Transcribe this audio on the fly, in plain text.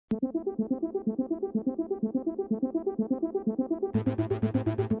Hello,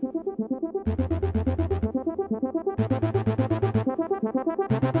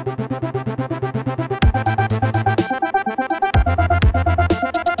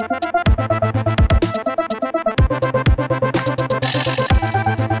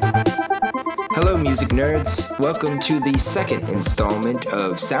 music nerds. Welcome to the second installment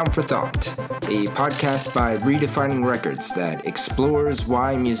of Sound for Thought, a podcast by Redefining Records that explores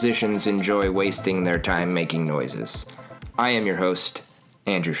why musicians enjoy wasting their time making noises. I am your host,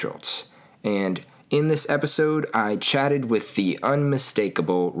 Andrew Schultz, and in this episode, I chatted with the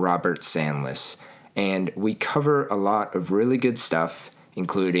unmistakable Robert Sandless, and we cover a lot of really good stuff,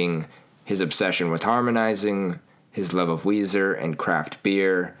 including his obsession with harmonizing, his love of Weezer and craft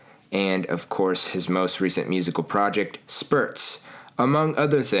beer, and, of course, his most recent musical project, Spurts, among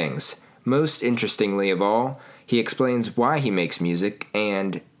other things. Most interestingly of all, he explains why he makes music,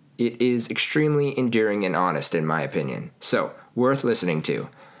 and it is extremely endearing and honest, in my opinion. So, worth listening to.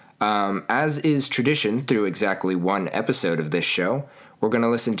 As is tradition through exactly one episode of this show, we're going to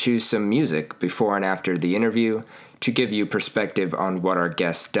listen to some music before and after the interview to give you perspective on what our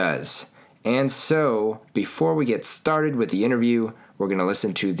guest does. And so, before we get started with the interview, we're going to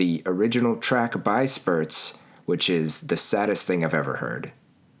listen to the original track by Spurts, which is The Saddest Thing I've Ever Heard.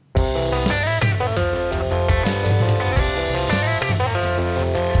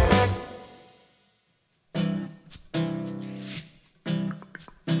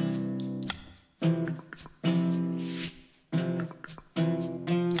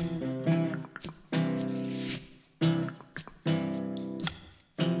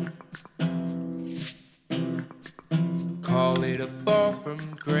 Call it a fall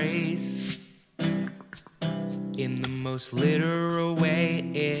from grace in the most literal way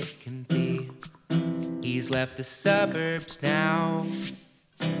it can be. He's left the suburbs now,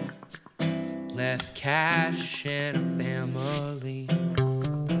 left cash and a family.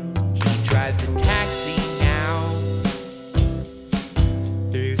 He drives a taxi now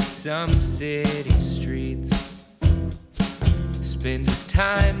through some city streets, spends his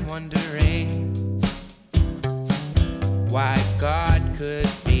time wondering why God could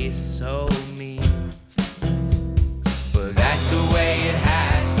be so mean. But that's the way it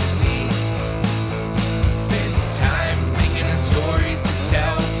has to be. Spends time thinking of stories to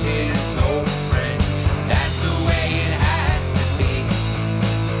tell his old friends. That's the way it has to be.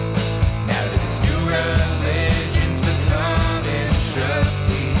 Now that his new religion's becoming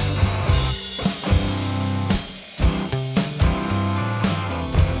trustee.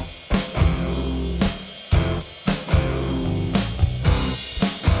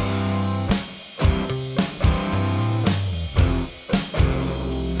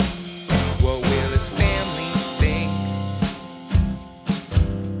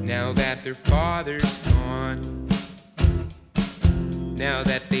 Now that their father's gone, now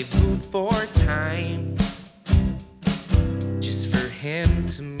that they've moved 4 times, just for him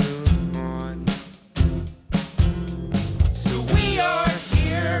to move on. So we are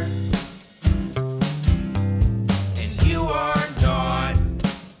here, and you are not,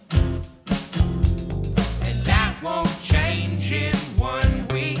 and that won't change in 1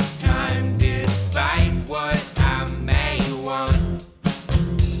 week's time, despite what I may want.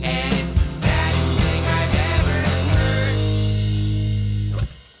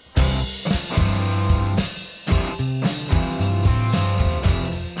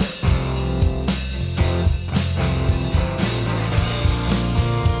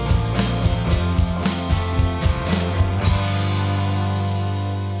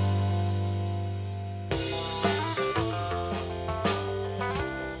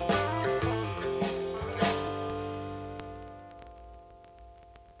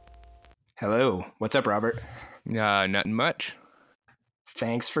 Hello, what's up, Robert? Nothing much.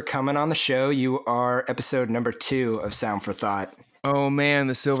 Thanks for coming on the show. You are episode number 2 of Sound for Thought. Oh man,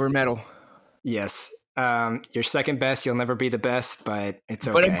 the silver medal. Yes, you're second best. You'll never be the best, but it's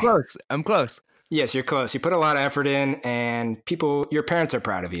okay. But I'm close. Yes, you're close. You put a lot of effort in, and your parents are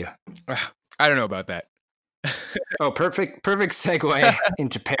proud of you. I don't know about that. Oh, perfect segue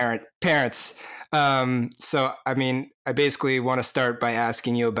into parents. So, I mean, I basically want to start by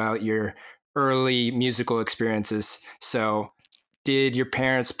asking you about your early musical experiences. So, did your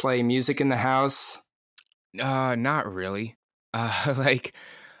parents play music in the house? Not really.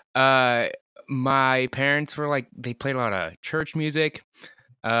 My parents were they played a lot of church music.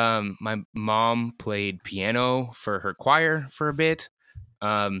 My mom played piano for her choir for a bit.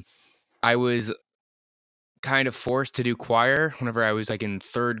 I was kind of forced to do choir whenever I was in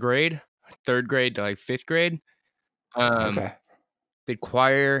third grade to 5th grade. Okay. did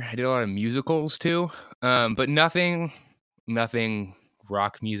choir. I did a lot of musicals too, but nothing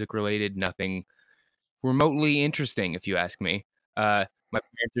rock music related. Nothing remotely interesting, if you ask me. My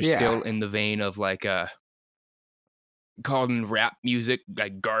parents are Yeah. still in the vein of like calling rap music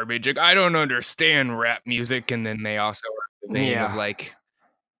like garbage. Like, I don't understand rap music, and then they also are in the vein of Yeah. like,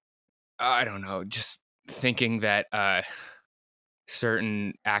 I don't know, just thinking that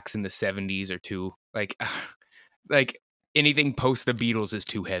certain acts in the 70s are too like anything post the Beatles is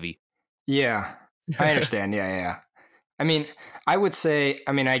too heavy. Yeah. I understand. Yeah, yeah, yeah. I mean, I would say,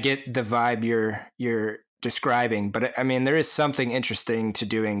 I mean, I get the vibe you're describing, but I mean, there is something interesting to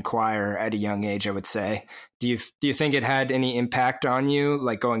doing choir at a young age, I would say. Do you think it had any impact on you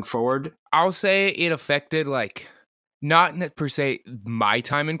like going forward? I'll say it affected like not per se my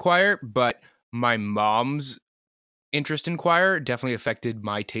time in choir, but my mom's interest in choir definitely affected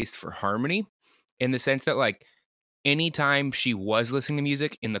my taste for harmony in the sense that like anytime she was listening to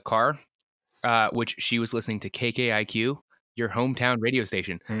music in the car, which she was listening to KKIQ, your hometown radio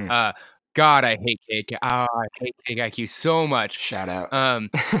station. Hmm. God, I hate KK. Oh, I hate KKIQ so much. Shout out.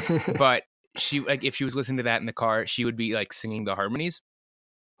 But she like if she was listening to that in the car, she would be like singing the harmonies.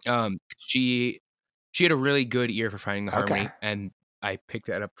 She had a really good ear for finding the harmony, Okay. and I picked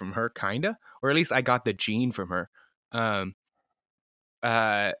that up from her, kinda, or at least I got the gene from her.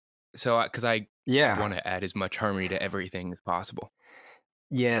 So because I Yeah. want to add as much harmony to everything as possible.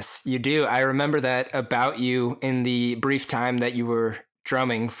 Yes, you do. I remember that about you in the brief time that you were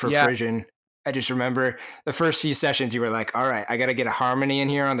drumming for Yeah. Frisian. I just remember the first few sessions you were like, all right, I got to get a harmony in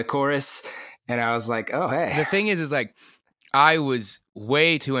here on the chorus. And I was like, oh, hey. The thing is like, I was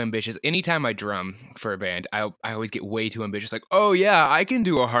way too ambitious. Anytime I drum for a band, I always get way too ambitious. Like, oh yeah, I can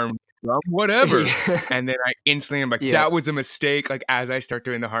do a harmony drum, whatever. And then I instantly am like, Yeah. that was a mistake. Like as I start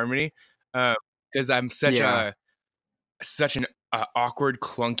doing the harmony, because I'm such an awkward,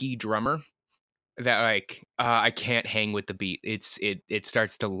 clunky drummer that like I can't hang with the beat. It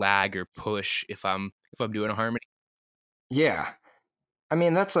starts to lag or push if I'm doing a harmony. Yeah. I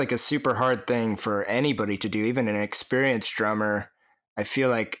mean, that's like a super hard thing for anybody to do, even an experienced drummer. I feel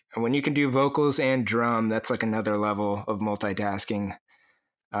like when you can do vocals and drum, that's like another level of multitasking.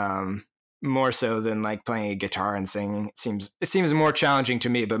 More so than like playing a guitar and singing. It seems more challenging to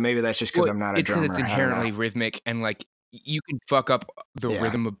me, but maybe that's just because I'm not a It's because drummer. it's inherently rhythmic and like you can fuck up the Yeah.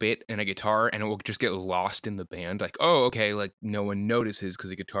 rhythm a bit in a guitar and it will just get lost in the band. Like, oh, okay, like no one notices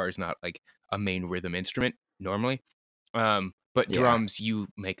because a guitar is not like a main rhythm instrument normally. But Yeah. drums, you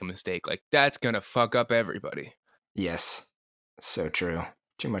make a mistake, like that's gonna fuck up everybody. Yes, so true.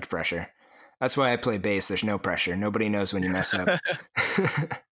 Too much pressure. That's why I play bass. There's no pressure. Nobody knows when you mess up.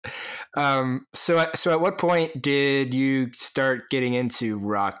 So at what point did you start getting into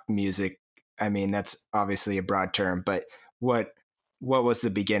rock music? I mean, that's obviously a broad term, but what was the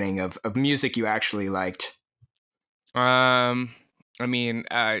beginning of music you actually liked? I mean,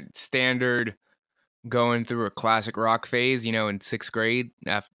 standard going through a classic rock phase, you know, in 6th grade,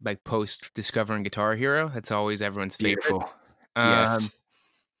 after, like post discovering Guitar Hero. That's always everyone's favorite. Beautiful. Yes.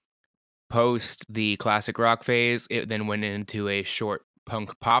 Post the classic rock phase, it then went into a short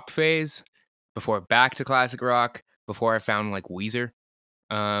punk pop phase before back to classic rock, before I found like Weezer.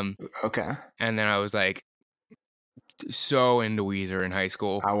 Okay. And then I was like so into Weezer in high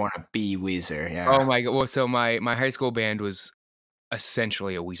school. I want to be Weezer. Yeah. Oh my god. Well, so my high school band was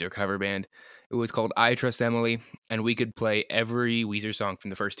essentially a Weezer cover band. It was called I Trust Emily, and we could play every Weezer song from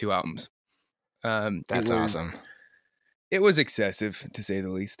the first 2 albums. That's awesome. It was excessive, to say the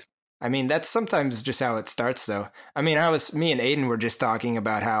least. I mean, that's sometimes just how it starts, though. I mean, me and Aiden were just talking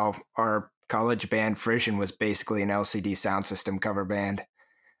about how our college band Frisian was basically an LCD Sound System cover band.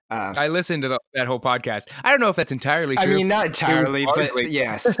 I listened to that whole podcast. I don't know if that's entirely true. I mean, not entirely, but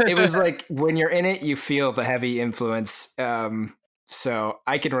yes. It was like when you're in it, you feel the heavy influence. So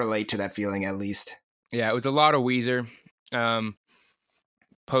I can relate to that feeling at least. Yeah, it was a lot of Weezer.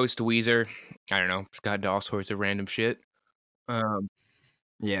 Post Weezer, I don't know, it's got all sorts of random shit.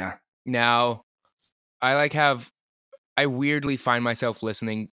 Yeah. Now, I weirdly find myself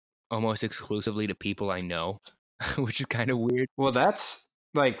listening almost exclusively to people I know, which is kind of weird. Well, that's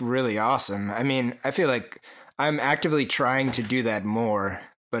like really awesome. I mean, I feel like I'm actively trying to do that more,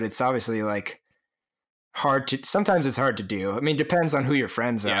 but it's obviously like sometimes it's hard to do. I mean, depends on who your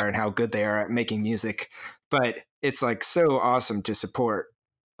friends are and how good they are at making music, but it's like so awesome to support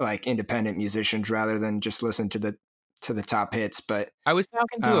like independent musicians rather than just listen to the top hits. But I was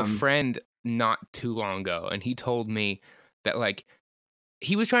talking to a friend not too long ago, and he told me that like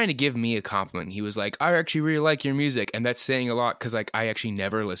he was trying to give me a compliment. He was like, I actually really like your music. And that's saying a lot because like I actually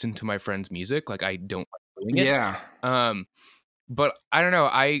never listen to my friend's music. Like I don't like doing it. Yeah. But I don't know.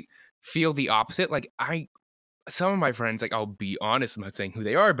 I feel the opposite. Like some of my friends, like I'll be honest, I'm not saying who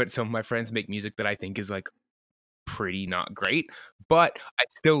they are, but some of my friends make music that I think is like pretty not great. But I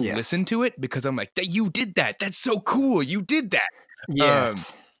still Yes. listen to it because I'm like, that you did that. That's so cool. You did that.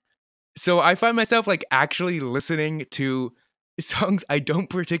 Yes. So I find myself like actually listening to songs I don't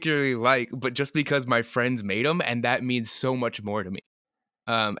particularly like, but just because my friends made them, and that means so much more to me.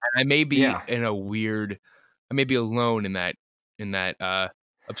 And I may be Yeah. I may be alone in that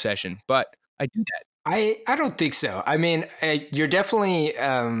obsession, but I do that. I don't think so. I mean, you're definitely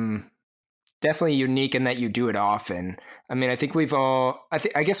definitely unique in that you do it often. I mean, I think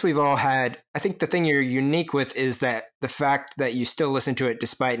I guess we've all had. I think the thing you're unique with is that the fact that you still listen to it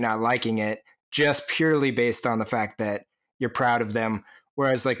despite not liking it, just purely based on the fact that you're proud of them.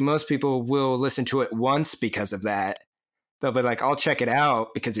 Whereas, like most people will listen to it once because of that. They'll be like, "I'll check it out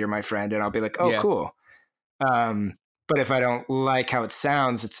because you're my friend," and I'll be like, "Oh, Yeah. cool." But if I don't like how it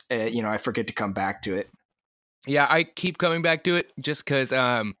sounds, it's I forget to come back to it. Yeah, I keep coming back to it just because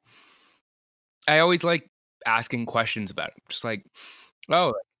I always like asking questions about it. Just like,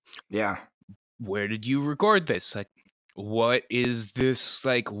 oh, Yeah. where did you record this? Like, what is this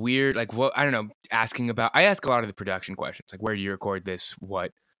like weird? Like, what I don't know. I ask a lot of the production questions. Like, where do you record this?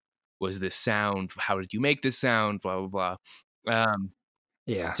 What was this sound? How did you make this sound? Blah blah blah.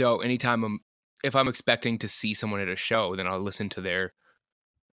 Yeah. So if I'm expecting to see someone at a show, then I'll listen to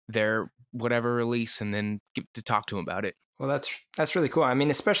their whatever release and then get to talk to them about it. Well, that's really cool. I mean,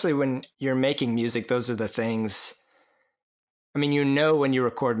 especially when you're making music, those are the things. I mean, when you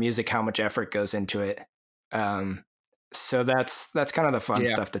record music how much effort goes into it. Um, so that's kind of the fun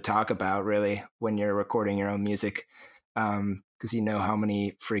Yeah. stuff to talk about, really, when you're recording your own music, because you know how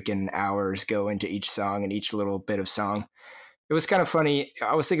many freaking hours go into each song and each little bit of song. It was kind of funny.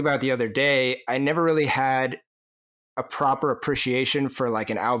 I was thinking about it the other day. I never really had a proper appreciation for like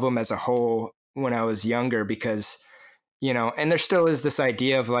an album as a whole when I was younger because and there still is this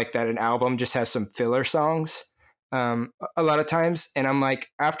idea of like that an album just has some filler songs a lot of times. And I'm like,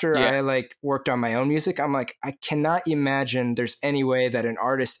 after Yeah. I like worked on my own music, I'm like, I cannot imagine there's any way that an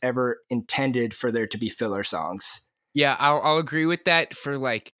artist ever intended for there to be filler songs. Yeah, I'll agree with that for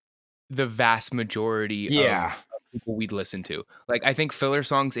like the vast majority Yeah. of people we'd listen to. Like I think filler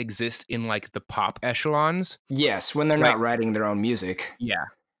songs exist in like the pop echelons. Yes, when they're Like not writing their own music. yeah.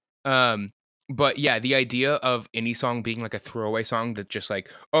 But yeah, the idea of any song being like a throwaway song that just like,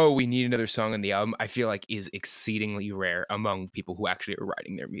 oh, we need another song on the album, I feel like is exceedingly rare among people who actually are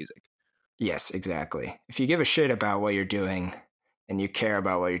writing their music. Yes, exactly. If you give a shit about what you're doing and you care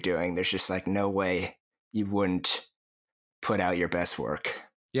about what you're doing, there's just like no way you wouldn't put out your best work.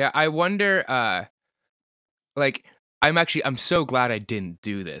 Yeah, I wonder like I'm so glad I didn't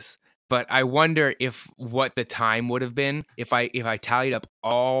do this. But I wonder if what the time would have been if I tallied up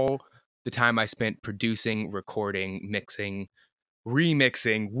all the time I spent producing, recording, mixing,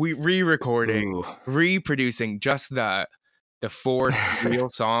 remixing, re-recording, Ooh. reproducing just the 4 real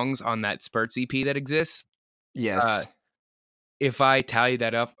songs on that Spurts EP that exists. Yes. If I tally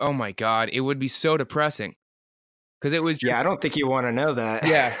that up, oh my god, it would be so depressing. Because it was just, Yeah, I don't think you want to know that.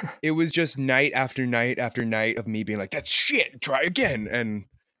 yeah, it was just night after night after night of me being like, "That's shit, try again," and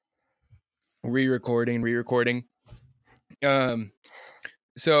re-recording.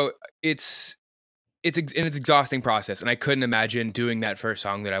 So it's an exhausting process, and I couldn't imagine doing that first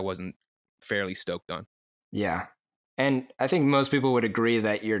song that I wasn't fairly stoked on. Yeah. And I think most people would agree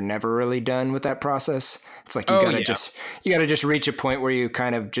that you're never really done with that process. It's like you Oh, gotta yeah. just reach a point where you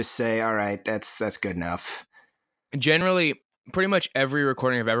kind of just say, all right, that's good enough. Generally, pretty much every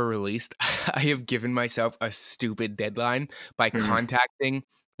recording I've ever released, I have given myself a stupid deadline by contacting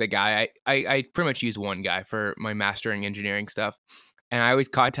the guy. I pretty much use one guy for my mastering engineering stuff. And I always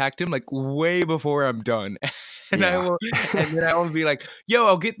contact him like way before I'm done. And Yeah. then I will be like, yo,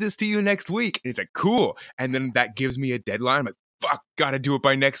 I'll get this to you next week. And he's like, cool. And then that gives me a deadline. I'm like, fuck, gotta do it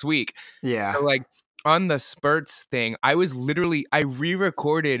by next week. Yeah. So like on the Spurts thing, I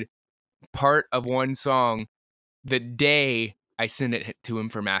re-recorded part of one song the day I sent it to him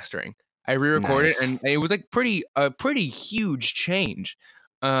for mastering. I re-recorded Nice. it, and it was like a pretty huge change.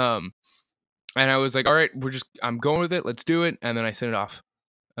 And I was like, all right, I'm going with it. Let's do it. And then I sent it off.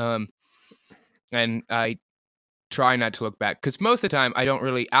 And I try not to look back because most of the time I don't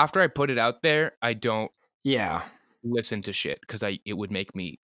really, after I put it out there, I don't listen to shit because it would make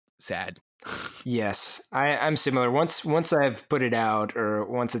me sad. Yes. I'm similar. Once I've put it out or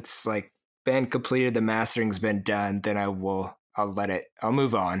once it's like been completed, the mastering's been done, then I'll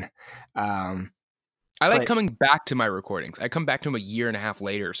move on. I like coming back to my recordings. I come back to them a year and a half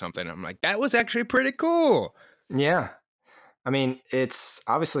later or something. I'm like, that was actually pretty cool. Yeah. I mean, it's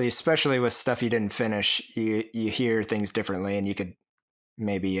obviously, especially with stuff you didn't finish, you hear things differently, and you could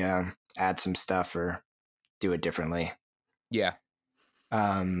maybe add some stuff or do it differently. Yeah.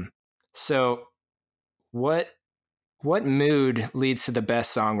 So what mood leads to the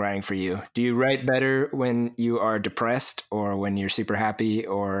best songwriting for you? Do you write better when you are depressed, or when you're super happy,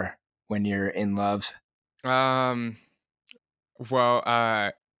 or when you're in love? Um. Well,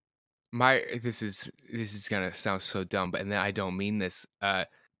 my this is gonna sound so dumb, but and then I don't mean this.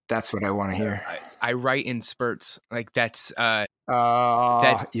 That's what I want to hear. I write in spurts. Like that's that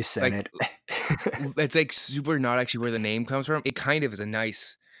Oh, you said like it. it's like super not actually where the name comes from. It kind of is a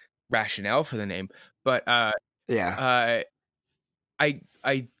nice rationale for the name, but Yeah. uh, I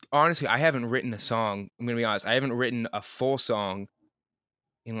honestly I haven't written a song. I'm gonna be honest. I haven't written a full song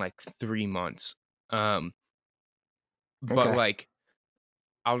in like 3 months. But Okay. like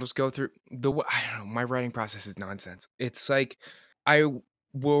I'll just go through I don't know. My writing process is nonsense. It's like I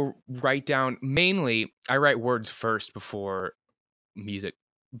will write down mainly. I write words first before music,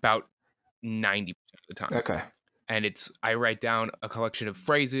 about 90% of the time. Okay. And I write down a collection of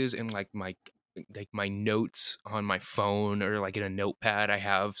phrases in like my notes on my phone, or like in a notepad I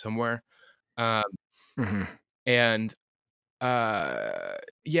have somewhere. Um, Hmm. and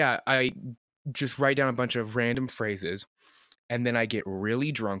yeah, I just write down a bunch of random phrases, and then I get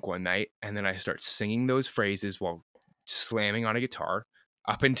really drunk one night, and then I start singing those phrases while slamming on a guitar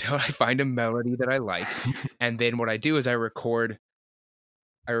up until I find a melody that I like. And then what I do is I record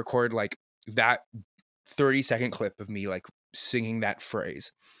like that 30-second clip of me like singing that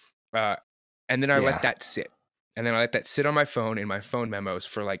phrase. And then I let Yeah. that sit. And then I let that sit on my phone in my phone memos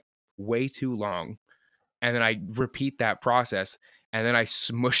for like way too long. And then I repeat that process. And then I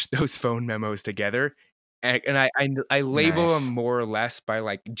smush those phone memos together. And I label them Nice. more or less by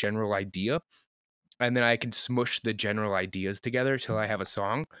like general idea. And then I can smush the general ideas together till I have a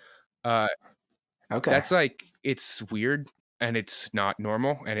song. Uh, Okay. that's like, it's weird and it's not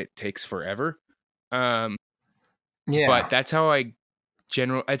normal and it takes forever. Um, Yeah. but that's how I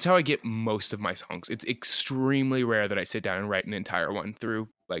get most of my songs. It's extremely rare that I sit down and write an entire one through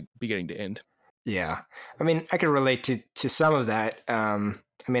like beginning to end. Yeah. I mean, I can relate to some of that.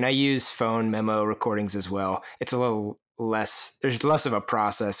 I mean, I use phone memo recordings as well. It's a little less, there's less of a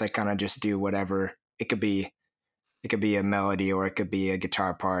process. I kind of just do whatever. It could be a melody, or it could be a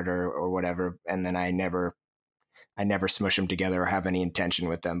guitar part, or whatever. And then I never smush them together or have any intention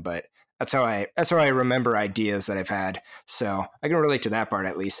with them. But that's how I remember ideas that I've had. So I can relate to that part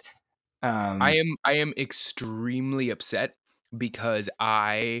at least. Um, I am extremely upset because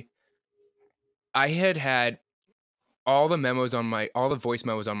I had all the voice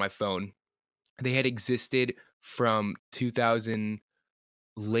memos on my phone. They had existed from 2000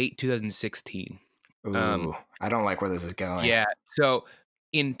 late 2016. ooh, I don't like where this is going. Yeah. So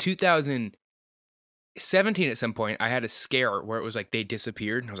in 2017 at some point I had a scare where it was like they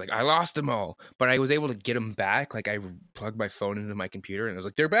disappeared, and I was like I lost them all, but I was able to get them back. Like I plugged my phone into my computer and I was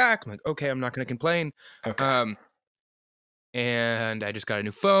like they're back. I'm like okay, I'm not going to complain. Okay. Um and I just got a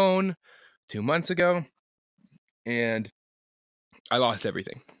new phone 2 months ago, and I lost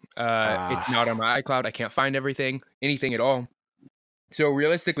everything. It's not on my iCloud. I can't find anything at all. So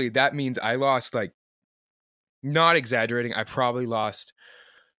realistically, that means I lost, like, not exaggerating, I probably lost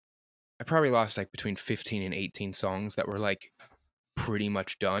like between 15 and 18 songs that were like pretty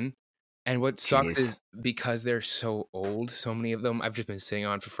much done. And what sucks Jeez. is because they're so old, so many of them I've just been sitting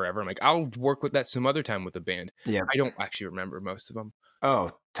on for forever. I'm like, I'll work with that some other time with the band. Yeah. I don't actually remember most of them.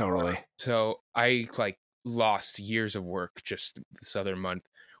 Oh, totally. So I like lost years of work just this other month,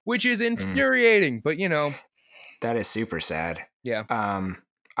 which is Mm. infuriating, but you know, That is super sad. yeah.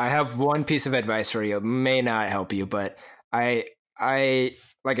 I have one piece of advice for you. It may not help you, but I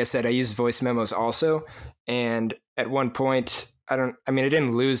like I said, I use voice memos also. And at one point, I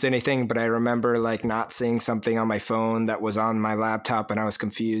didn't lose anything, but I remember like not seeing something on my phone that was on my laptop, and I was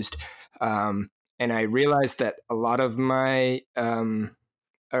confused. And I realized that a lot of my,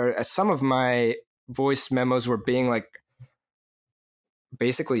 or some of my voice memos were being like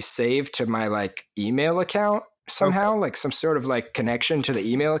basically saved to my like email account Okay. somehow, like some sort of like connection to the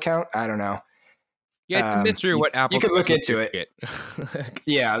email account. I don't know. Yeah, it's a mystery what Apple You could does look with into your it. shit.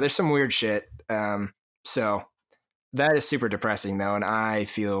 Yeah, there's some weird shit. So that is super depressing though, and I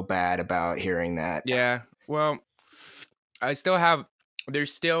feel bad about hearing that. Yeah. Well, I still have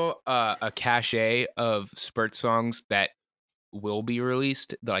there's still a cachet of spurt songs that will be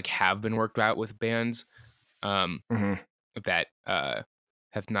released that like have been worked out with bands Hmm. that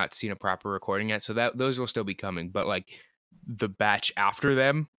have not seen a proper recording yet. So that those will still be coming, but like the batch after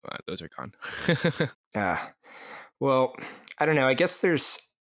them, those are gone. Uh, well, I don't know. I guess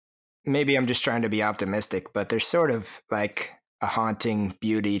maybe I'm just trying to be optimistic, but there's sort of like a haunting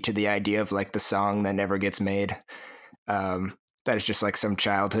beauty to the idea of like the song that never gets made. That is just like some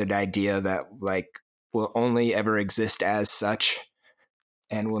childhood idea that like will only ever exist as such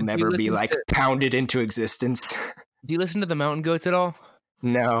and will Do you never be listen like to pounded into existence. Do you listen to the Mountain Goats at all?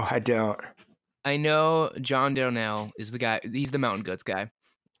 No, I don't. I know John Darnell is the guy. He's the Mountain Goats guy,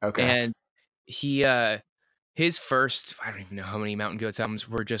 Okay. and he his first, I don't even know how many Mountain Goats albums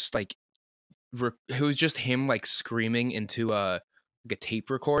were just like it was just him like screaming into like a tape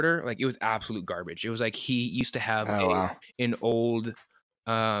recorder. Like it was absolute garbage. It was like he used to have Oh wow. an old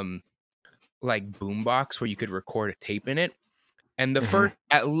um like boombox where you could record a tape in it. And the Mhm. first,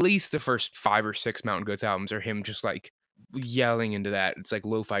 at least the first 5 or 6 Mountain Goats albums are him just like yelling into that. It's like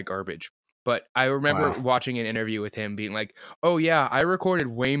lo-fi garbage. But I remember Wow. watching an interview with him being like, "Oh yeah, I recorded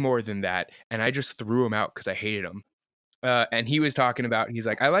way more than that, and I just threw them out because I hated them." And he was talking about, he's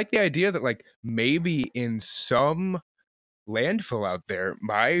like, "I like the idea that like maybe in some landfill out there,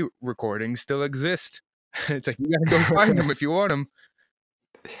 my recordings still exist. It's like you gotta go find them if you want them."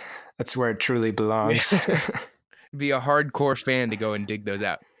 That's where it truly belongs. Be a hardcore fan to go and dig those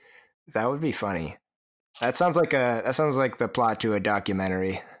out. That would be funny. That sounds like the plot to a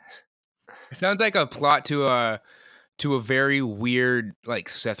documentary. It sounds like a plot to a very weird like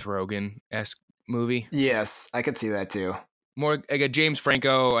Seth Rogen-esque movie. Yes, I could see that too. More like a James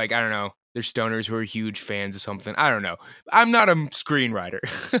Franco, like I don't know. There's stoners who are huge fans of something. I don't know. I'm not a screenwriter.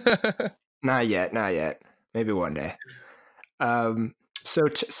 Not yet, not yet. Maybe one day. So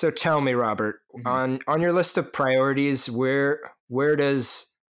tell me, Robert, on your list of priorities, where does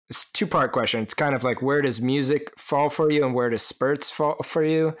it's a two-part question. It's kind of like where does music fall for you and where does spurts fall for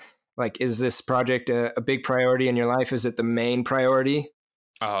you? Like, is this project a big priority in your life? Is it the main priority?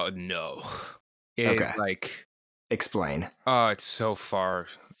 Oh no. It is Okay. like, Explain. oh, it's so far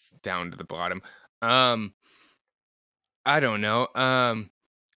down to the bottom. I don't know.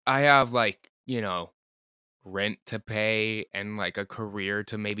 I have like, rent to pay and like a career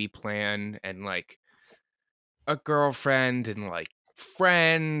to maybe plan and like a girlfriend and like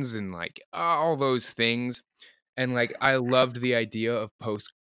friends and like all those things. And like I loved the idea of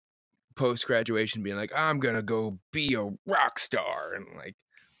post graduation being like, I'm gonna go be a rock star and like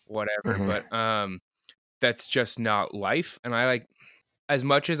whatever. Hmm. But that's just not life. And I like, as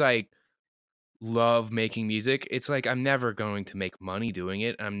much as I love making music, it's like I'm never going to make money doing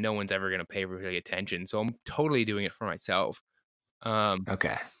it. And no one's ever gonna pay really attention. So I'm totally doing it for myself.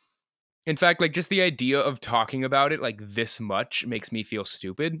 Okay. In fact, like just the idea of talking about it like this much makes me feel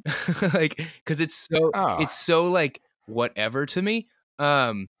stupid. Like because Oh, it's so like whatever to me.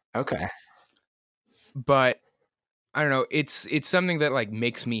 Um, okay. but I don't know, it's something that like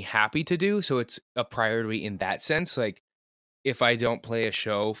makes me happy to do, so it's a priority in that sense. Like if I don't play a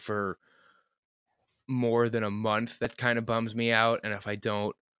show for more than a month, that kind of bums me out. And if I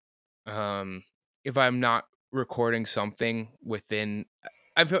don't if I'm not recording something within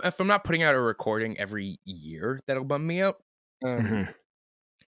if I'm not putting out a recording every year, that'll bum me out. Hmm.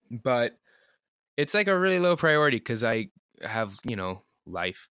 But it's like a really low priority because I have,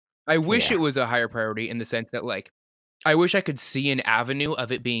 life. I wish Yeah. it was a higher priority in the sense that like I wish I could see an avenue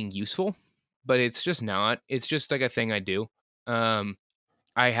of it being useful, but it's just not. It's just like a thing I do. Um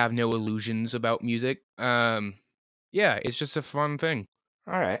I have no illusions about music. Yeah, it's just a fun thing.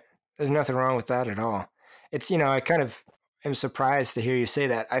 All right. There's nothing wrong with that at all. It's, I kind of am surprised to hear you say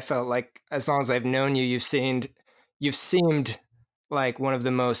that. I felt like as long as I've known you, you've seemed like one of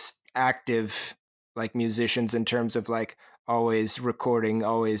the most active like musicians in terms of like always recording,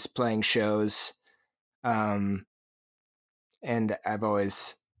 always playing shows. Um, and I've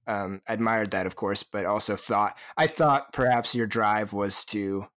always admired that, of course, but also I thought perhaps your drive was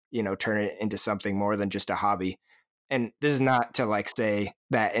to, turn it into something more than just a hobby. And this is not to like say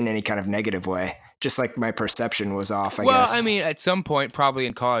that in any kind of negative way. Just like my perception was off, I Well, I guess. mean, at some point, probably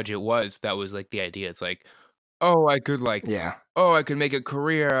in college, that was like the idea. It's like, Yeah. I could make a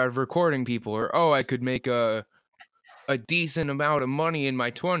career out of recording people, or oh, I could make a decent amount of money in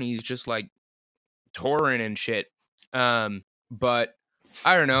my 20s, just like touring and shit. But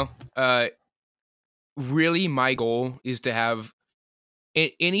I don't know. Really, my goal is to have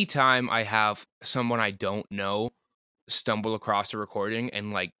anytime I have someone I don't know stumble across a recording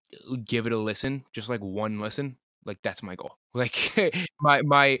and like give it a listen, just like one listen, like that's my goal. Like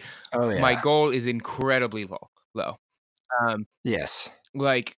my Oh my yeah. goal is incredibly low. Um, Yes.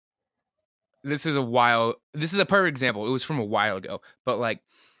 like this is a perfect example. It was from a while ago, but like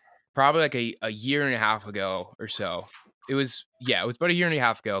probably like a year and a half ago or so. It was about a year and a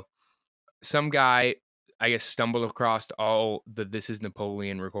half ago. Some guy I guess, stumbled across all the This Is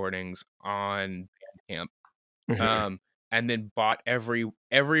Napoleon recordings on Bandcamp, Mhm. and then bought every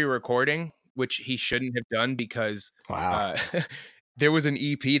recording, which he shouldn't have done because Wow. uh, there was an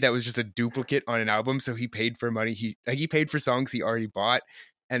EP that was just a duplicate on an album, so he paid for money. He paid for songs he already bought,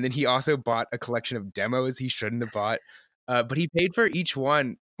 and then he also bought a collection of demos he shouldn't have bought. But he paid for each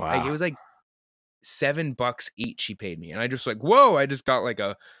one. Like, it Wow. was like $7 each he paid me, and I just like, whoa! I just got like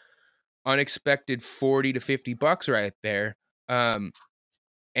a unexpected $40 to $50 right there.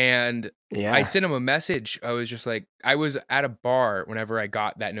 And I Yeah. sent him a message. I was just like, I was at a bar whenever I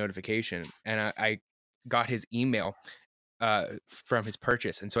got that notification, and I got his email from his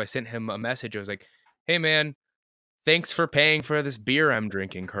purchase. And so I sent him a message. I was like, hey, man, thanks for paying for this beer I'm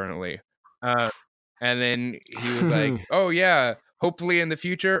drinking currently. And then he was like, oh, yeah, hopefully in the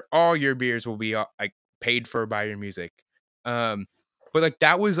future, all your beers will be like paid for by your music. But like,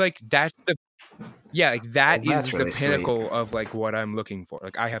 that was like, that's the, yeah, like that Well, that's is the really sweet. pinnacle of like what I'm looking for.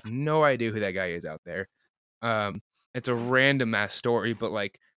 Like, I have no idea who that guy is out there. It's a random ass story, but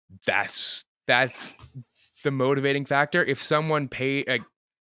like, that's the motivating factor. If someone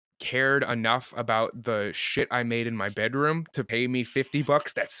cared enough about the shit I made in my bedroom to pay me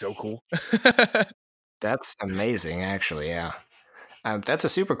 $50, that's so cool. That's amazing, actually. Yeah. That's a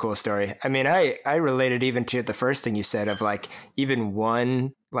super cool story. I mean, I related even to the first thing you said of like even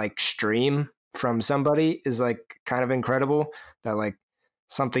one like stream from somebody is like kind of incredible. That like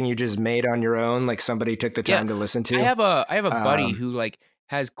something you just made on your own, like somebody took the Yeah, time to listen I to. have a buddy Um, who like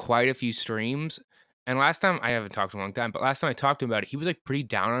has quite a few streams. And last time, I haven't talked to him in a long time, but last time I talked to him about it, he was like pretty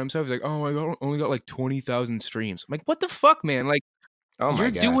down on himself. He's like, "Oh, only got like 20,000 streams." I'm like, "What the fuck, man? Like, oh my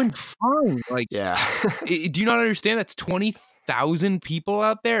you're god. doing fine. Like, Yeah. do you not understand? That's 20,000 people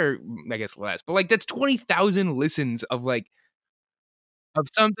out there. I guess less, but like that's 20,000 listens of like of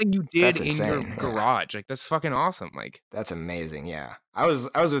something you did That's in your insane. Yeah. garage. Like, that's fucking awesome. Like, That's amazing. Yeah. I was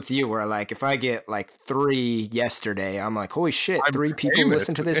with you where like if I get like 3 yesterday, I'm like, "Holy shit, I'm 3 people famous.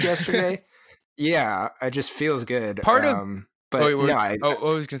 listened to this yesterday?" Yeah, it just feels good. Part of But no, I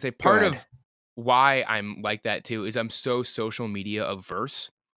was gonna say go part ahead. of why I'm like that too is I'm so social media averse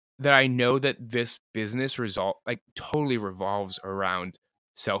that I know that this business result like totally revolves around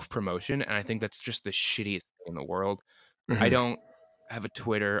self promotion, and I think that's just the shittiest thing in the world. I Mhm. don't have a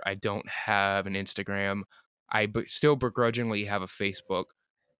Twitter. I don't have an Instagram. Still begrudgingly have a Facebook.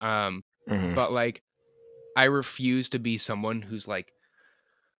 Um, Mhm. but like I refuse to be someone who's like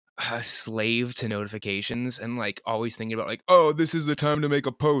a slave to notifications and like always thinking about like, oh, this is the time to make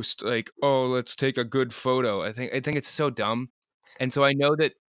a post. Like, oh, let's take a good photo. I think it's so dumb. And so I know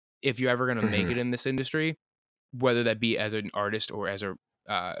that if you're ever gonna make Mhm. it in this industry, whether that be as an artist or as a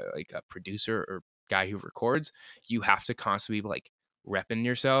like a producer or guy who records, you have to constantly be like repping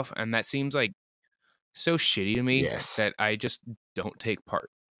yourself. And that seems like so shitty to me Yes. that I just don't take part.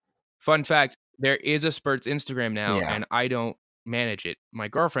 Fun fact, there is a Spurts Instagram now, Yeah. and I don't manage it. My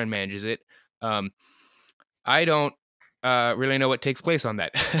girlfriend manages it. Um, I don't really know what takes place on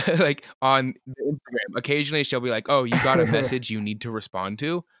that. Like on the Instagram, occasionally she'll be like, "Oh, you got a message you need to respond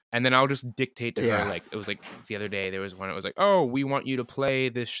to," and then I'll just dictate to her. Yeah. Like it was like the other day, there was one. It was like, "Oh, we want you to play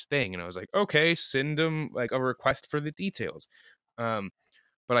this thing," and I was like, "Okay, send them like a request for the details." Um,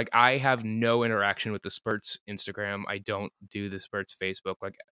 but like I have no interaction with the Spurts Instagram. I don't do the Spurts Facebook.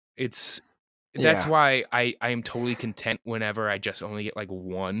 Like it's that's Yeah. why I am totally content whenever I just only get like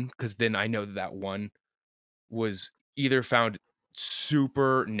one, because then I know that that one was either found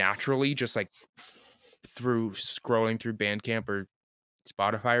super naturally, just like through scrolling through Bandcamp or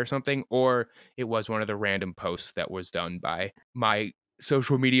Spotify or something, or it was one of the random posts that was done by my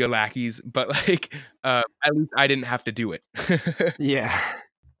social media lackeys. But like, at least I didn't have to do it. Yeah.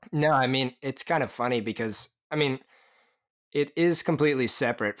 No, I mean, it's kind of funny because I mean, it is completely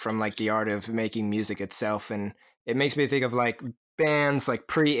separate from like the art of making music itself, and it makes me think of like bands like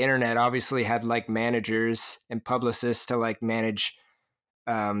pre-internet obviously had like managers and publicists to like manage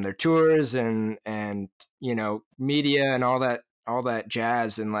their tours and media and all that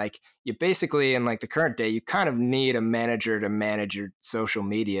jazz, and like you basically in like the current day you kind of need a manager to manage your social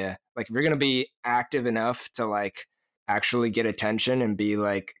media. Like if you're going to be active enough to like actually get attention and be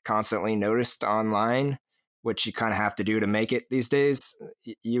like constantly noticed online, which you kind of have to do to make it these days,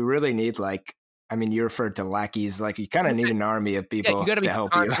 you really need like, I mean, you referred to lackeys, like you kind of need an army of Yeah, you people got to to be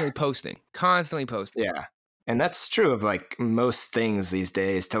help you. constantly posting, constantly posting. Yeah. And that's true of like most things these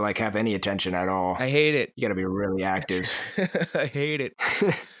days. To like have any attention at all, I hate it. you got to be really active. I hate it.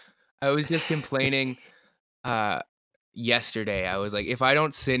 I was just complaining. yesterday. I was like, if I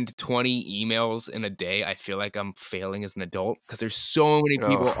don't send 20 emails in a day, I feel like I'm failing as an adult because there's so many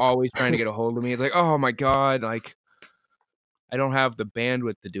people Oh, always trying to get a hold of me. It's like, oh my God, like I don't have the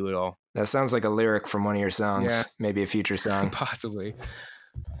bandwidth to do it all. that sounds like a lyric from one of your songs. Yeah. Maybe a future song. Possibly.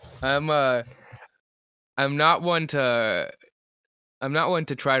 I'm not one to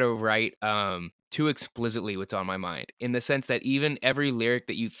try to write too explicitly what's on my mind, in the sense that even every lyric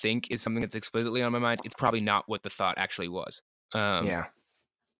that you think is something that's explicitly on my mind, it's probably not what the thought actually was. Yeah.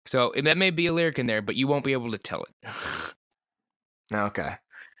 So that may be a lyric in there, but you won't be able to tell it. Okay.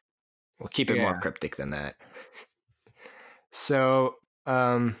 We'll keep it more Yeah. cryptic than that. So,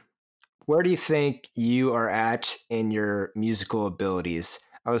 where do you think you are at in your musical abilities?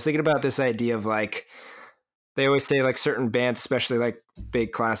 I was thinking about this idea of like, they always say like certain bands, especially like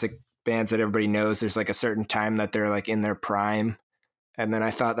big classic bands that everybody knows, there's like a certain time that they're like in their prime. And then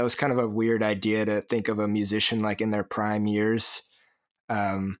I thought that was kind of a weird idea to think of a musician like in their prime years.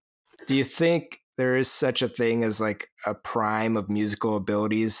 Do you think there is such a thing as like a prime of musical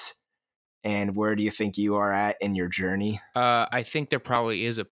abilities? And where do you think you are at in your journey? I think there probably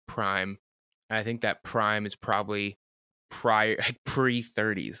is a prime. I think that prime is probably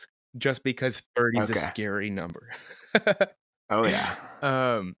pre-30s, just because 30 is a Okay. scary number. Oh yeah.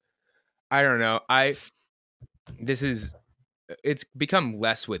 I don't know. It's become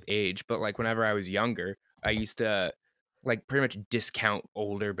less with age, but like whenever I was younger, I used to like pretty much discount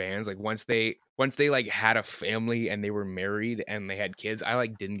older bands. Like once they like had a family and they were married and they had kids, I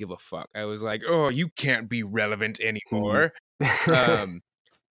like didn't give a fuck. I was like, oh, you can't be relevant Hmm. anymore. Um,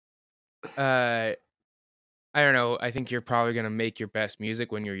 uh, I don't know. I think you're probably gonna make your best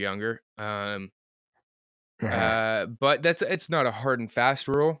music when you're younger. But it's not a hard and fast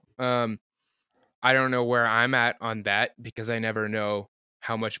rule. I don't know where I'm at on that because I never know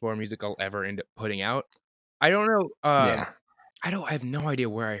how much more music I'll ever end up putting out. I don't know. Yeah. I have no idea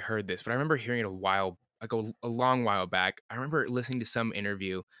where I heard this, but I remember hearing it a long while back. I remember listening to some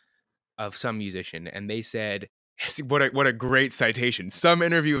interview of some musician, and they said, what a great citation. Some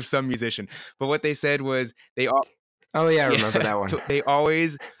interview of some musician, but what they said was Oh yeah, I yeah, remember that one. they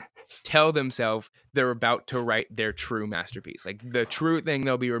always tell themselves they're about to write their true masterpiece, like the true thing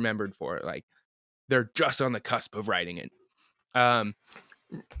they'll be remembered for. Like they're just on the cusp of writing it.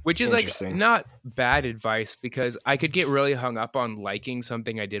 Which is like Interesting. not bad advice, because I could get really hung up on liking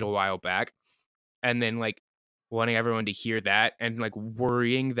something I did a while back and then like wanting everyone to hear that and like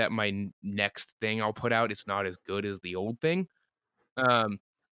worrying that my next thing I'll put out is not as good as the old thing. Um,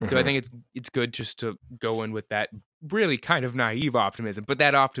 so I Hmm. think it's good just to go in with that really kind of naive optimism, but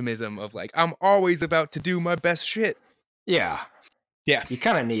that optimism of like I'm always about to do my best shit. Yeah, Yeah. you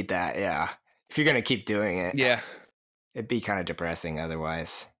kind of need that. Yeah, if you're gonna keep doing it, Yeah. it'd be kind of depressing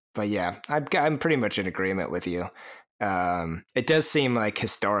otherwise. But yeah, I'm pretty much in agreement with you. It does seem like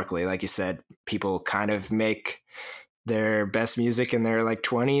historically, like you said, people kind of make their best music in their like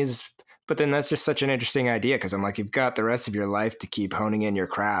 20s. But then that's just such an interesting idea because I'm like, you've got the rest of your life to keep honing in your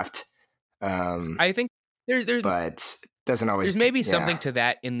craft. I think there's But it doesn't always, there's maybe yeah, something to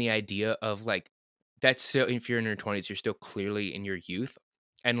that in the idea of like that's still, if you're in your 20s, you're still clearly in your youth,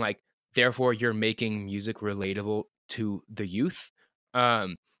 and like therefore you're making music relatable to the youth.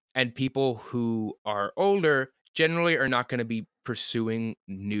 um and people who are older generally are not going to be pursuing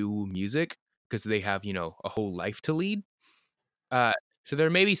new music because they have, a whole life to lead. uh so there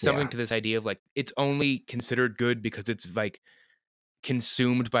may be something yeah, to this idea of like it's only considered good because it's like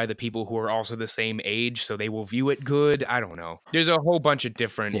consumed by the people who are also the same age, so they will view it good. I don't know. There's a whole bunch of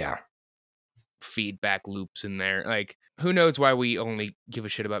different yeah, feedback loops in there. Like, who knows why we only give a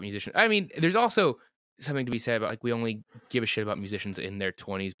shit about musicians? I mean, there's also something to be said about like we only give a shit about musicians in their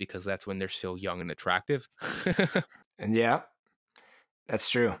 20s because that's when they're still young and attractive. and yeah, that's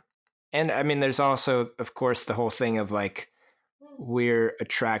true. And I mean, there's also, of course, the whole thing of like we're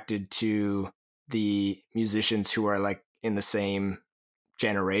attracted to the musicians who are like in the same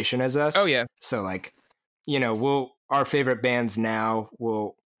generation as Oh us. yeah. So like, we'll our favorite bands now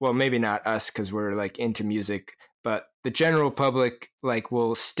will, well, maybe not us because we're like into music, but the general public like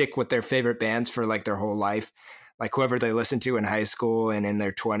will stick with their favorite bands for like their whole life. Like whoever they listen to in high school and in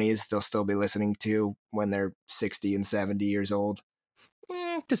their 20s, they'll still be listening to when they're 60 and 70 years old.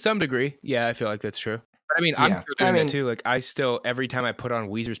 To some degree, yeah, I feel like that's true. But I mean, I'm Yeah. still I doing that mean, too. Like, I still every time I put on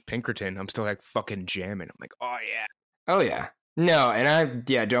Weezer's Pinkerton, I'm still like fucking jamming. I'm like, oh yeah. oh yeah. No, and I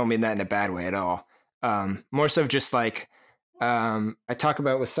yeah, don't mean that in a bad way at all. More so just like I talk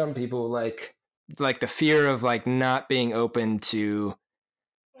about with some people like the fear of like not being open to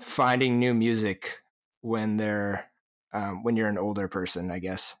finding new music when they're when you're an older person, I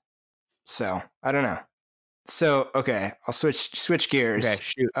guess. So, I don't know. So, okay, I'll switch Okay, gears.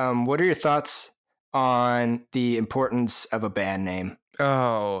 shoot. What are your thoughts on the importance of a band name?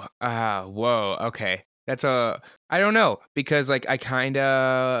 Oh, whoa. Okay. I don't know because like I kind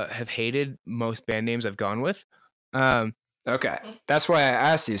of have hated most band names I've gone with. Um, Okay, that's why I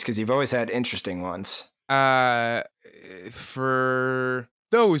asked you, is because you've always had interesting ones. uh, for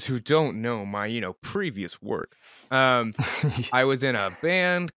those who don't know my, previous work, um, I was in a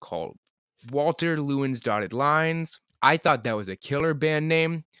band called Walter Lewin's Dotted Lines. I thought that was a killer band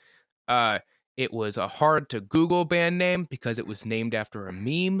name. Uh, it was a hard to Google band name because it was named after a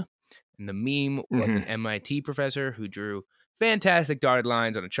meme. And the meme was Hmm. an MIT professor who drew fantastic dotted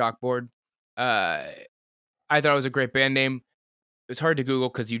lines on a chalkboard. Uh, I thought it was a great band name. It was hard to Google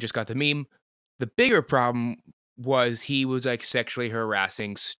because you just got the meme. The bigger problem was he was like sexually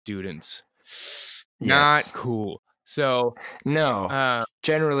harassing students. Not Yes. cool. So, No. uh,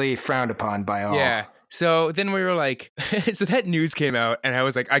 Generally frowned upon by all. yeah. So then we were like, so that news came out, and I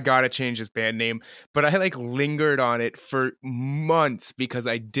was like, I gotta change this band name. But I like lingered on it for months because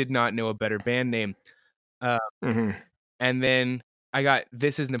I did not know a better band name. Uh, Hmm. and then I got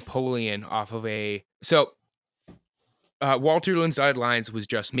This Is Napoleon off of Walter Lewin's Dotted Lines was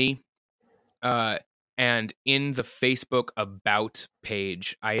just me. And in the Facebook About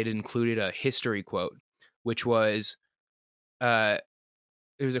page, I had included a history quote, which was uh,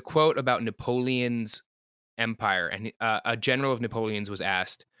 there was a quote about Napoleon's empire, and a general of Napoleon's was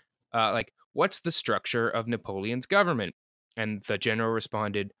asked, what's the structure of Napoleon's government? And the general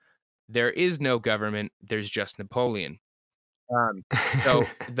responded, there is no government, there's just Napoleon. Um, so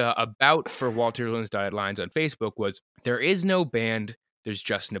the about for Walter Lewin's Dotted Lines on Facebook was, there is no band, there's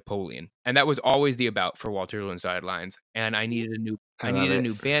just Napoleon. And that was always the about for Walter Lewin's Dotted Lines. And I I love needed a it.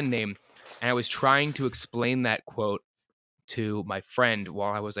 new band name. And I was trying to explain that quote to my friend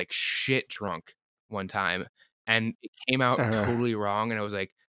while I was like shit drunk one time, and it came out Uh-huh. totally wrong. And I was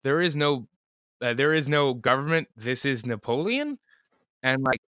like, there is no government. This is Napoleon. And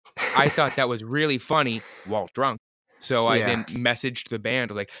like, I thought that was really funny while drunk. So I Yeah. then messaged the band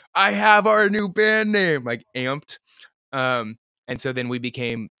like, I have our new band name, like amped. And so then we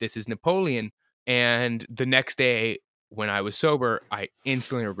became This Is Napoleon. And the next day when I was sober, I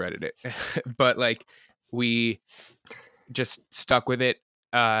instantly regretted it. But like, we just stuck with it.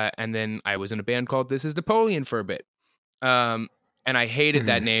 And then I was in a band called This Is Napoleon for a bit. And I hated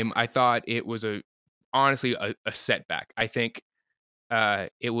that Mhm. name. I thought it was honestly a setback. I think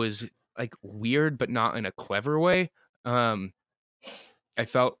it was like weird, but not in a clever way. Um, I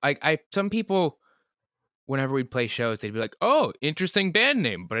felt like some people, whenever we'd play shows, they'd be like, "Oh, interesting band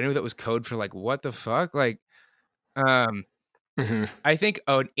name," but I knew that was code for like, what the fuck? Like, um, Mhm. I think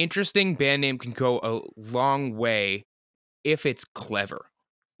an interesting band name can go a long way if it's clever.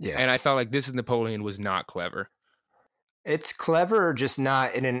 And I Yes. felt like This Is Napoleon was not clever. It's clever, just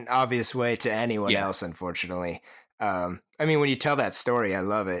not in an obvious way to anyone Yeah. else, unfortunately. I mean, when you tell that story, I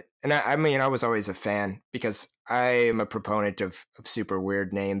love it. And I mean, I was always a fan because I am a proponent of super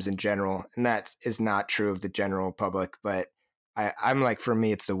weird names in general. And that is not true of the general public, but I'm like, for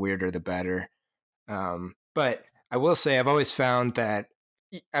me, it's the weirder the better. But I will say, I've always found that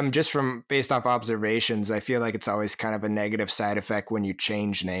I'm just from based off observations, I feel like it's always kind of a negative side effect when you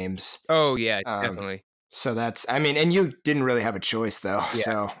change names. Oh yeah, Um, definitely. so that's, I mean, and you didn't really have a choice though. Yeah.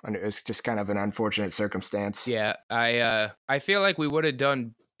 So and it was just kind of an unfortunate circumstance. Yeah. I feel like we would have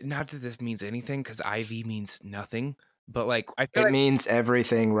done, not that this means anything because IV means nothing, but like It means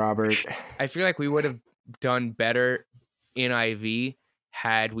everything, Robert. I feel like we would have done better in IV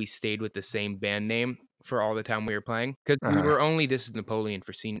had we stayed with the same band name for all the time we were playing, because we Uh-huh. were only This Is Napoleon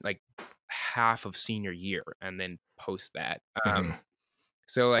for like half of senior year and then post that. Hmm.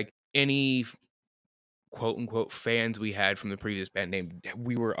 So like any quote unquote fans we had from the previous band name,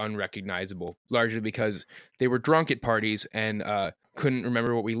 we were unrecognizable, largely because they were drunk at parties and couldn't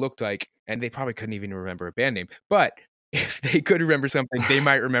remember what we looked like, and they probably couldn't even remember a band name. But if they could remember something, they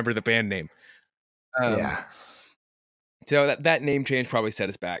might remember the band name. Yeah. So that name change probably set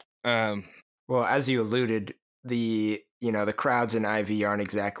us back. Well, as you alluded, the crowds in IV aren't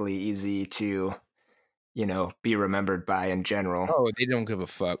exactly easy to, be remembered by in general. Oh, they don't give a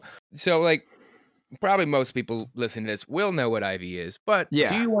fuck. So like probably most people listening to this will know what IV is, but do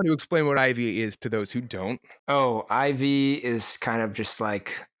Yeah. you want to explain what IV is to those who don't? Oh, IV is kind of just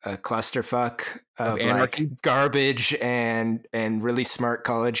like a clusterfuck Of of like anarchy? garbage and really smart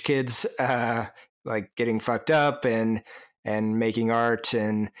college kids, like getting fucked up and making art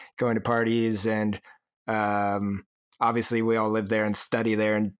and going to parties and um, obviously we all live there and study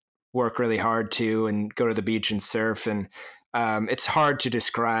there and work really hard too and go to the beach and surf and It's hard to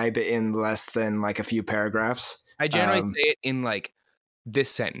describe in less than like a few paragraphs. I generally say it in like this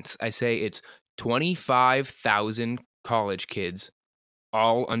sentence. I say it's 25,000 college kids,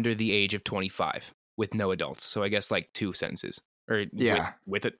 all under the age of 25, with no adults. So I guess like two sentences, or Yeah.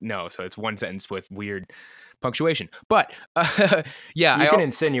 with it. No, so it's one sentence with weird punctuation. But yeah, You can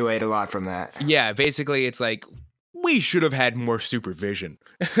insinuate a lot from that. Yeah, basically, it's like we should have had more supervision.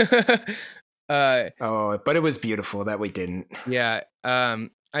 But it was beautiful that we didn't. Yeah.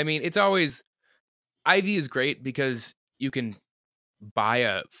 I mean, it's always Ivy is great because you can buy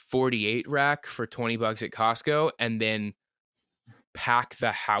a 48 rack for $20 at Costco and then pack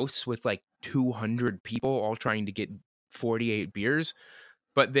the house with like 200 people all trying to get 48 beers,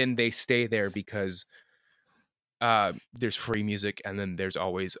 but then they stay there because there's free music and then there's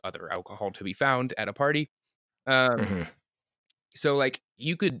always other alcohol to be found at a party. So like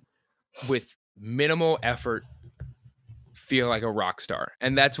you could, with minimal effort, feel like a rock star.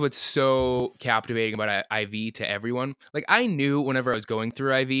 And that's what's so captivating about IV to everyone. Like I knew whenever I was going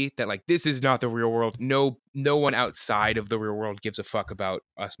through IV that like this is not the real world. No one outside of the real world gives a fuck about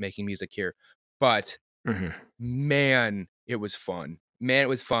us making music here. But man, it was fun. Man, it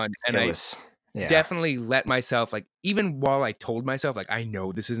was fun. And definitely let myself, like, even while I told myself like I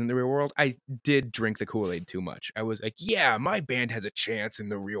know this isn't the real world, I did drink the Kool-Aid too much. I was like, yeah, my band has a chance in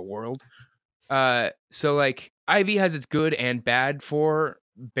the real world. So like Ivy has its good and bad for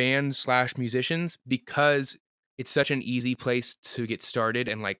bands / musicians because it's such an easy place to get started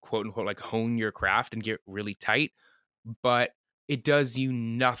and like quote unquote like hone your craft and get really tight, but it does you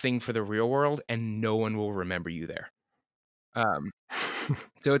nothing for the real world and no one will remember you there.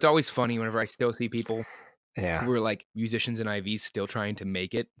 So it's always funny whenever I still see people who were like musicians in IV still trying to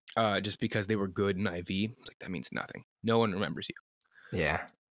make it just because they were good in IV. It's like that means nothing. No one remembers you. Yeah.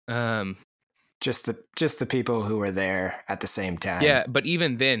 Just the people who were there at the same time. Yeah, but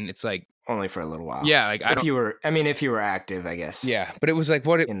even then, it's like only for a little while. Yeah, like if you were active, I guess. Yeah, but it was like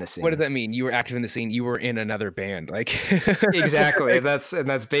what in the scene. What does that mean? You were active in the scene. You were in another band, like exactly. That's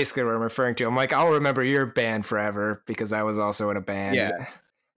basically what I'm referring to. I'm like, I'll remember your band forever because I was also in a band.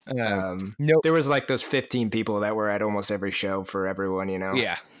 Yeah. There was like those 15 people that were at almost every show for everyone, you know.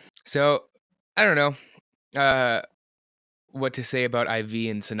 Yeah. So I don't know what to say about IV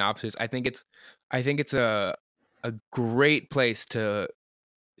in synopsis. I think it's a great place to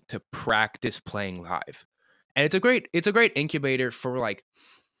practice playing live, and it's a great incubator for like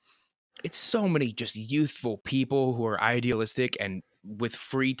it's so many just youthful people who are idealistic and with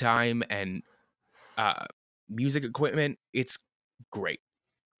free time and music equipment. It's great.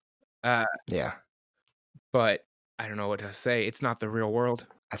 Yeah, but I don't know what to say. It's not the real world.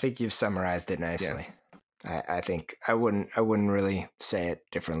 I think you've summarized it nicely. Yeah. I think I wouldn't really say it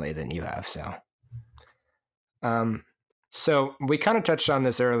differently than you have. So we kind of touched on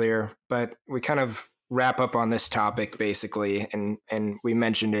this earlier, but we kind of wrap up on this topic basically, and we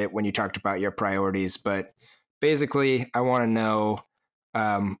mentioned it when you talked about your priorities. But basically, I want to know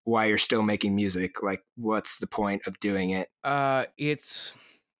why you're still making music. Like, what's the point of doing it? It's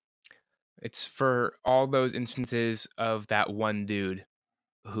for all those instances of that one dude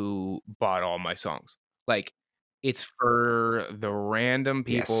who bought all my songs. Like, it's for the random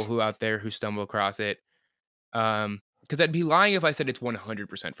people who out there who stumble across it. Because I'd be lying if I said it's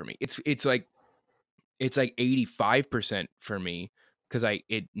 100% for me. It's like 85% for me because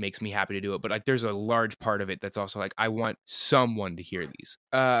it makes me happy to do it. But like, there's a large part of it that's also like I want someone to hear these.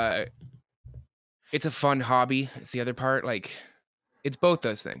 It's a fun hobby. It's the other part. Like, it's both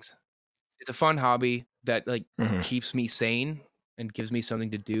those things. It's a fun hobby that like keeps me sane and gives me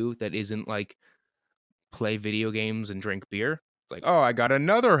something to do that isn't like play video games and drink beer. It's like, oh, I got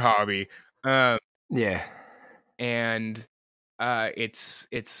another hobby. Yeah. And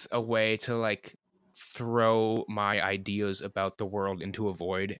it's a way to like throw my ideas about the world into a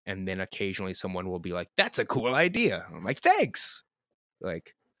void, and then occasionally someone will be like, that's a cool idea. I'm like, thanks.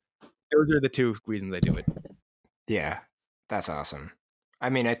 Like, those are the two reasons I do it. Yeah, that's awesome. I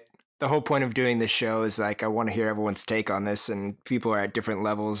mean, the whole point of doing this show is like I want to hear everyone's take on this, and people are at different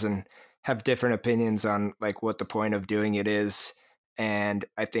levels and have different opinions on like what the point of doing it is. And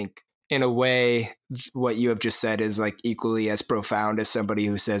I think in a way, what you have just said is like equally as profound as somebody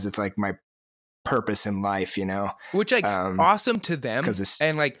who says it's like my purpose in life, you know? Which like awesome to them.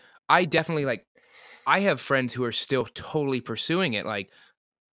 And like, I definitely like, I have friends who are still totally pursuing it. Like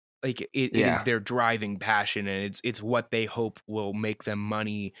it is their driving passion, and it's what they hope will make them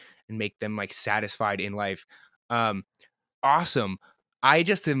money and make them like satisfied in life. Awesome. I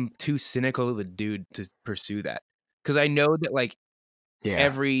just am too cynical of a dude to pursue that. Cause I know that like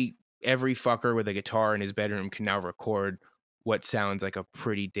every fucker with a guitar in his bedroom can now record what sounds like a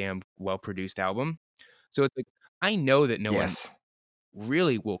pretty damn well-produced album. So it's like, I know that no one Yes.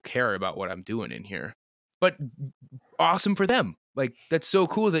 really will care about what I'm doing in here, but awesome for them. Like, that's so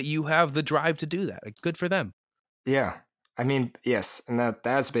cool that you have the drive to do that. Like, good for them. Yeah. I mean, yes, and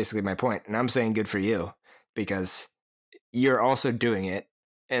that's basically my point. And I'm saying good for you because you're also doing it,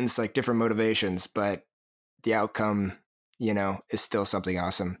 and it's like different motivations, but the outcome, is still something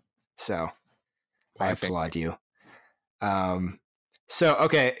awesome. So I Why, thank applaud you. So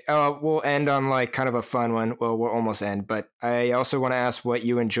okay, we'll end on like kind of a fun one. Well, we'll almost end, but I also want to ask what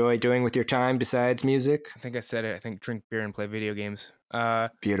you enjoy doing with your time besides music. I think I said it. I think drink beer and play video games.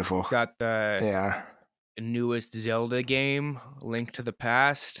 Beautiful. Got the Yeah. newest Zelda game, Link to the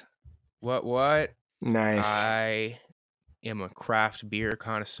Past. What? Nice. I am a craft beer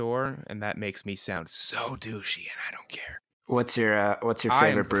connoisseur, and that makes me sound so douchey, and I don't care. What's your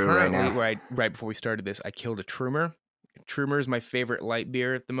favorite brew right now? Right before we started this, I killed a Trumer. Trumer is my favorite light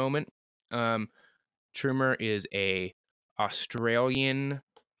beer at the moment. Trumer is a Austrian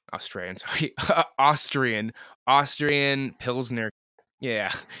Pilsner.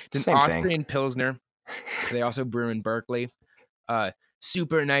 Yeah, it's an Same Austrian thing. Pilsner. They also brew in Berkeley.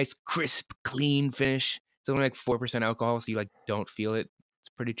 Super nice, crisp, clean finish. It's only like 4% alcohol, so you like don't feel it. It's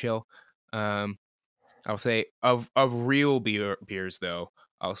pretty chill. I'll say of real beers though,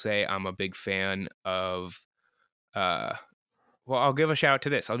 I'll say I'm a big fan of well, I'll give a shout out to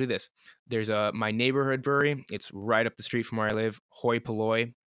this. I'll do this. There's my neighborhood brewery. It's right up the street from where I live. Hoi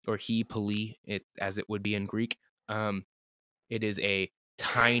Polloi, or He Poli, it as it would be in Greek. It is a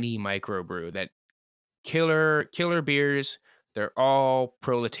tiny microbrew that killer beers. They're all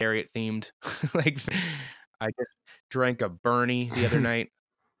proletariat themed. Like, I just drank a Bernie the other night.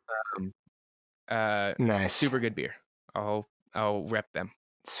 Nice. Super good beer. I'll rep them.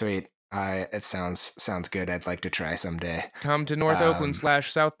 Sweet. It sounds good. I'd like to try someday. Come to North Oakland /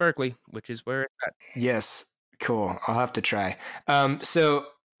 South Berkeley, which is where it's at. Yes. Cool. I'll have to try. So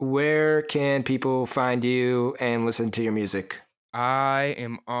where can people find you and listen to your music? I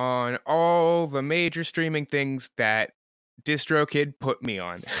am on all the major streaming things that DistroKid put me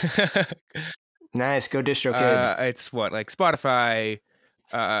on. Nice. Go DistroKid. It's what, like Spotify,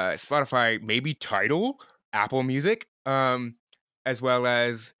 maybe Tidal, Apple Music, as well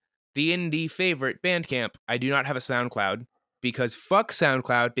as the indie favorite Bandcamp. I do not have a SoundCloud because fuck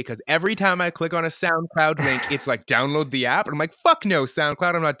SoundCloud, because every time I click on a SoundCloud link, it's like download the app. And I'm like, fuck no,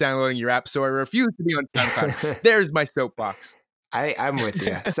 SoundCloud, I'm not downloading your app, so I refuse to be on SoundCloud. There's my soapbox. I'm with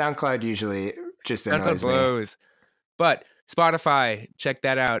you. SoundCloud usually just annoys me. But Spotify, check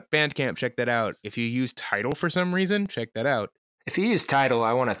that out. Bandcamp, check that out. If you use Tidal for some reason, check that out. If you use Tidal,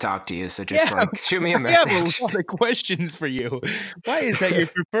 I want to talk to you. So just shoot me a message. I have a lot of questions for you. Why is that your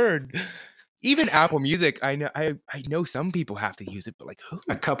preferred? Even Apple Music, I know some people have to use it, but like who?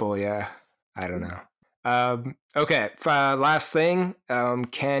 A couple, yeah. I don't know. Okay, last thing.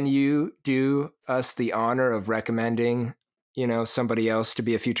 Can you do us the honor of recommending, somebody else to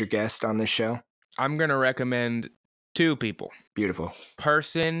be a future guest on this show? I'm gonna recommend 2 people. Beautiful.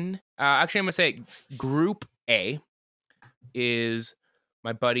 Actually, I'm gonna say Group A is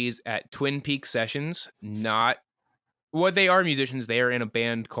my buddies at Twin Peaks Sessions. Not what they are musicians. They are in a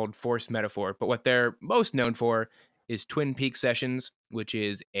band called Forced Metaphor, but what they're most known for is Twin Peaks Sessions, which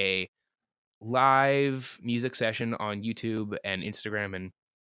is a live music session on YouTube and Instagram and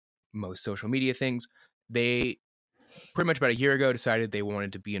most social media things. They pretty much about a year ago decided they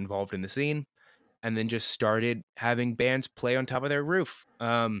wanted to be involved in the scene, and then just started having bands play on top of their roof.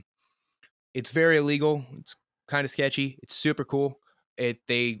 It's very illegal. It's kind of sketchy. It's super cool.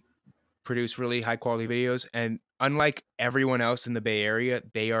 They produce really high quality videos, and unlike everyone else in the Bay Area,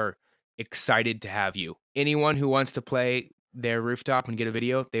 they are excited to have you. Anyone who wants to play their rooftop and get a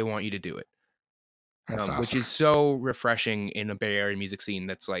video, they want you to do it. That's awesome. Which is so refreshing in a Bay Area music scene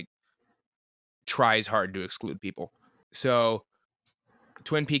that's like tries hard to exclude people. So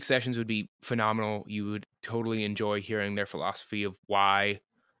Twin Peaks Sessions would be phenomenal. You would totally enjoy hearing their philosophy of why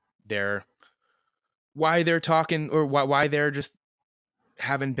they're talking, or why they're just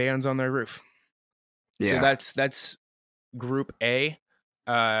having bands on their roof. Yeah. So that's Group A.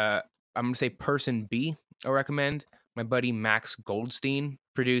 I'm gonna say person B I'll recommend. My buddy Max Goldstein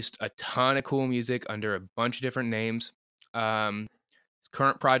produced a ton of cool music under a bunch of different names. His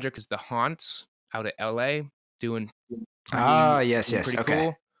current project is The Haunts out of LA, doing yes, okay.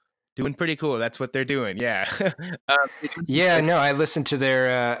 Cool. Doing pretty cool. That's what they're doing. Yeah. No, I listened to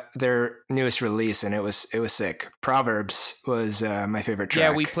their newest release and it was sick. Proverbs was my favorite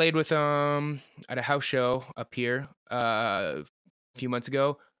track. Yeah, we played with at a house show up here a few months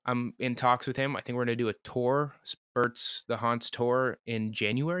ago. I'm in talks with him. I think we're gonna do a tour, Spurts the Haunts tour in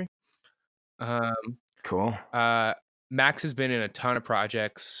January. Cool. Max has been in a ton of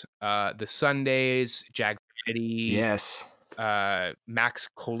projects. The Sundays, Jack Vanity. Yes. Max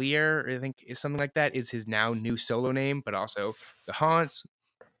Collier, I think is something like that, is his now new solo name, but also the Haunts.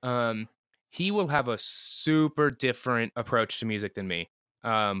 He will have a super different approach to music than me,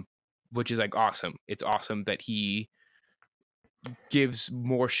 which is like awesome. It's awesome that he gives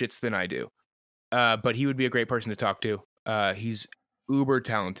more shits than I do. But he would be a great person to talk to. He's uber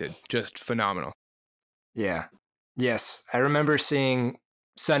talented, just phenomenal. Yeah. Yes. I remember seeing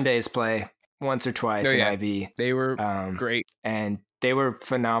Sundays play once or twice in IV. They were great. And they were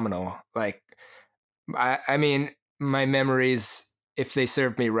phenomenal. Like, I mean, my memories, if they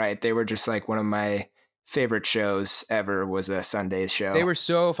served me right, they were just like one of my favorite shows ever was a Sundays show. They were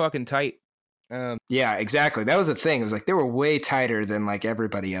so fucking tight. Yeah, exactly. That was the thing. It was like they were way tighter than like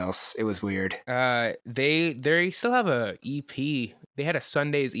everybody else. It was weird. They still have a EP. They had a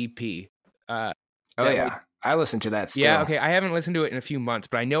Sundays EP. I listened to that still. Yeah, okay. I haven't listened to it in a few months,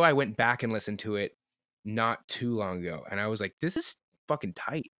 but I know I went back and listened to it not too long ago, and I was like, this is fucking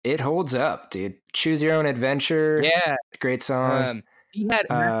tight. It holds up, dude. Choose Your Own Adventure. Yeah. Great song. He had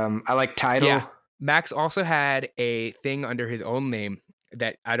I like Tidal. Yeah. Max also had a thing under his own name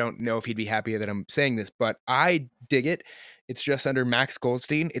that I don't know if he'd be happy that I'm saying this, but I dig it. It's just under Max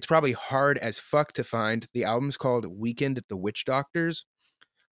Goldstein. It's probably hard as fuck to find. The album's called Weekend at the Witch Doctors.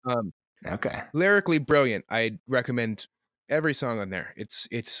 Okay. Lyrically brilliant. I recommend every song on there.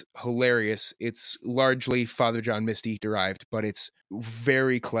 It's hilarious. It's largely Father John Misty derived, but it's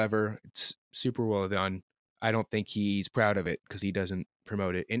very clever. It's super well done. I don't think he's proud of it because he doesn't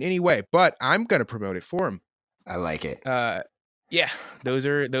promote it in any way, but I'm going to promote it for him. I like it. Yeah, those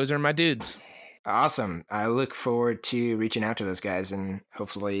are my dudes. Awesome. I look forward to reaching out to those guys and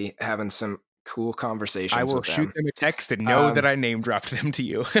hopefully having some cool conversations. I will shoot them a text and know that I name dropped them to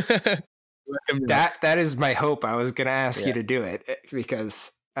you. That is my hope. I was going to ask you to do it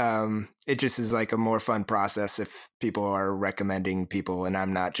because it just is like a more fun process if people are recommending people and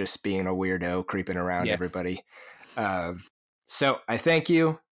I'm not just being a weirdo creeping around everybody. So I thank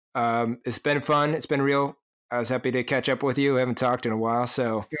you. It's been fun. It's been real. I was happy to catch up with you. We haven't talked in a while,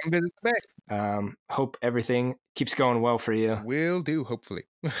 so hope everything keeps going well for you. Will do, hopefully.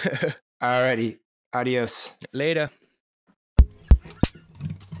 Alrighty. Adios. Later.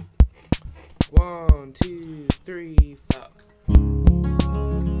 1, 2, 3, fuck.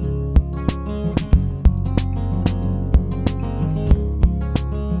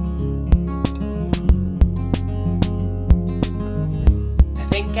 I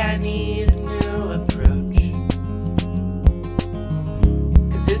think I need a new approach,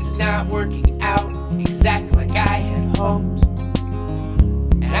 'cause this is not working out exactly like I had hoped.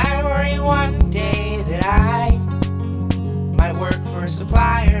 And I worry one day that I might work for a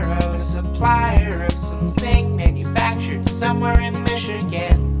supplier of something manufactured somewhere in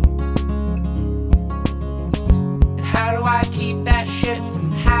Michigan. And how do I keep that shit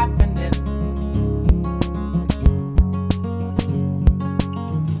from happening?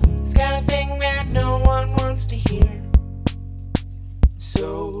 It's kind of thing that no one wants to hear.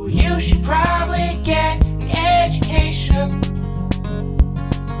 So you should probably get an education.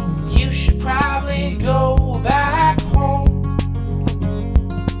 You should probably go back home.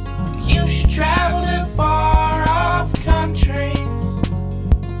 You should travel to far off countries.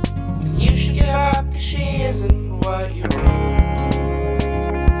 And you should give up 'cause she isn't what you want.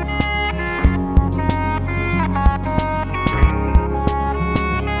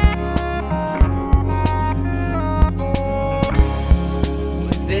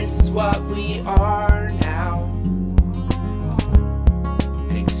 Is this what we are now?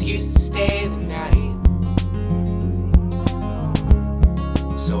 An excuse to stay the night.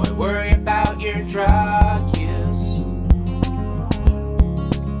 So I worry about your drug use,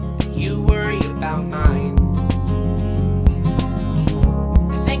 and you worry about mine.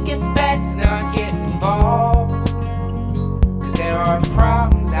 I think it's best to not get involved, 'cause there are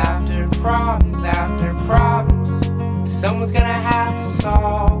problems after problems after problems someone's gonna have to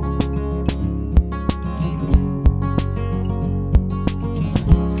solve.